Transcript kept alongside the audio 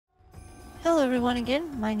Hello everyone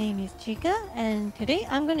again, my name is Chica and today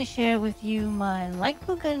I'm going to share with you my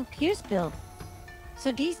Bowgun Pierce build.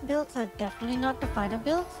 So these builds are definitely not the final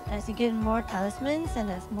builds, as you get more talismans and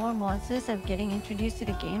as more monsters are getting introduced to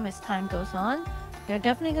the game as time goes on. There are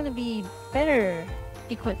definitely going to be better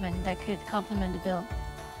equipment that could complement the build.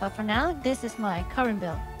 But for now, this is my current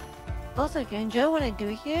build. Also, if you enjoy what I do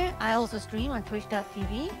here, I also stream on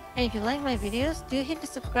twitch.tv, and if you like my videos, do hit the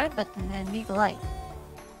subscribe button and leave a like.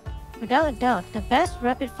 Without a doubt, the best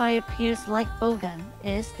rapid-fire pierce like bowgun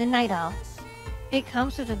is the Night Owl. It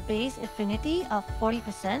comes with a base affinity of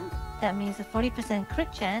 40%, that means a 40%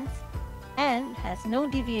 crit chance, and has no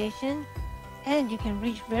deviation, and you can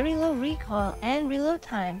reach very low recoil and reload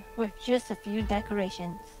time with just a few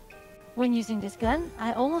decorations. When using this gun,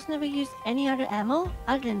 I almost never use any other ammo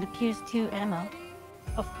other than the Pierce 2 ammo.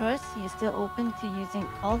 Of course, you're still open to using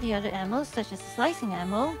all the other ammo such as slicing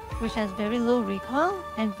ammo, which has very low recoil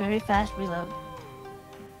and very fast reload.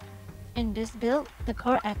 In this build, the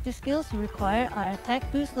core active skills you require are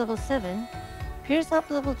attack boost level 7, pierce up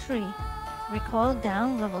level 3, recoil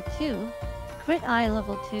down level 2, crit eye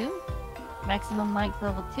level 2, maximum might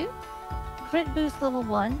level 2, crit boost level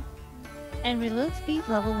 1, and reload speed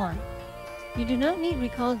level 1. You do not need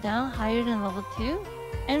recoil down higher than level 2,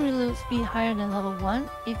 and reload speed higher than level 1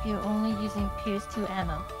 if you're only using Pierce 2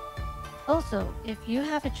 ammo. Also, if you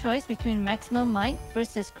have a choice between maximum might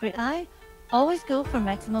versus crit eye, always go for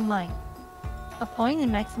maximum might. A point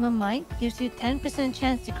in maximum might gives you 10%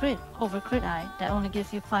 chance to crit over crit eye that only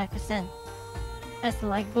gives you 5%. As the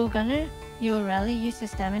light bow gunner, you will rarely use your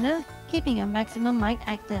stamina, keeping your maximum might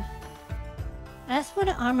active. As for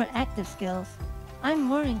the armor active skills, I'm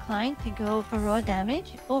more inclined to go for raw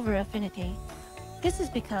damage over affinity. This is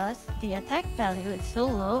because the attack value is so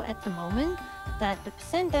low at the moment that the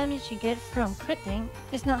percent damage you get from critting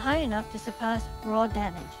is not high enough to surpass raw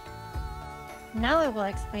damage. Now I will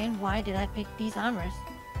explain why did I pick these armors.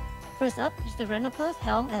 First up is the Renoplus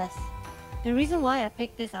Helm S. The reason why I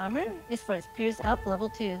picked this armor is for its Pierce Up level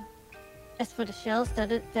 2. As for the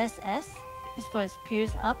Shell-studded Vest S, is for its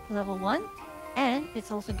Pierce Up level 1, and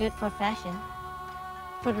it's also good for fashion.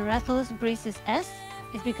 For the Rathalos Braces S,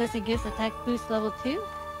 is because it gives attack boost level 2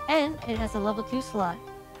 and it has a level 2 slot,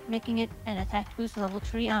 making it an attack boost level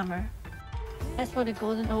 3 armor. As for the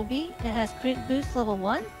Golden Obi, it has crit boost level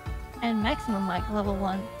 1 and maximum might level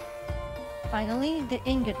 1. Finally, the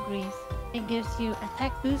Ingot Grease. It gives you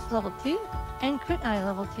attack boost level 2 and crit eye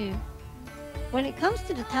level 2. When it comes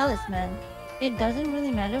to the talisman, it doesn't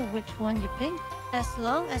really matter which one you pick as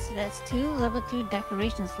long as it has 2 level 2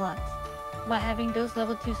 decoration slots. By having those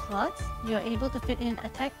level 2 slots, you are able to fit in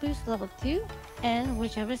attack boost level 2 and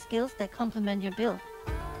whichever skills that complement your build.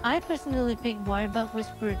 I personally picked Wirebug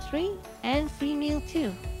Whisperer 3 and Free Meal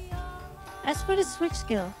 2. As for the switch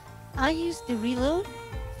skill, I used the reload,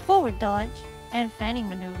 forward dodge, and fanning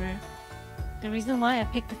maneuver. The reason why I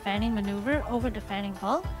picked the fanning maneuver over the fanning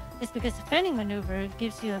vault is because the fanning maneuver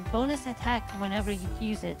gives you a bonus attack whenever you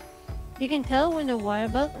use it. You can tell when the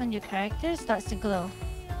Wirebug on your character starts to glow.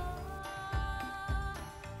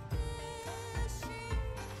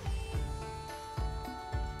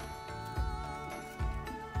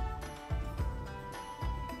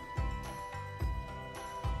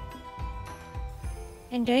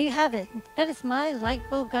 And there you have it. That is my light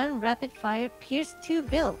bowgun rapid fire Pierce 2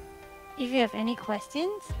 build. If you have any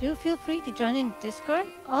questions, do feel free to join in Discord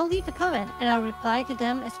or leave a comment and I'll reply to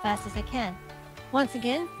them as fast as I can. Once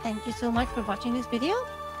again, thank you so much for watching this video.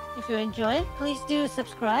 If you enjoyed, please do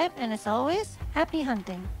subscribe and as always, happy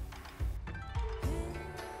hunting!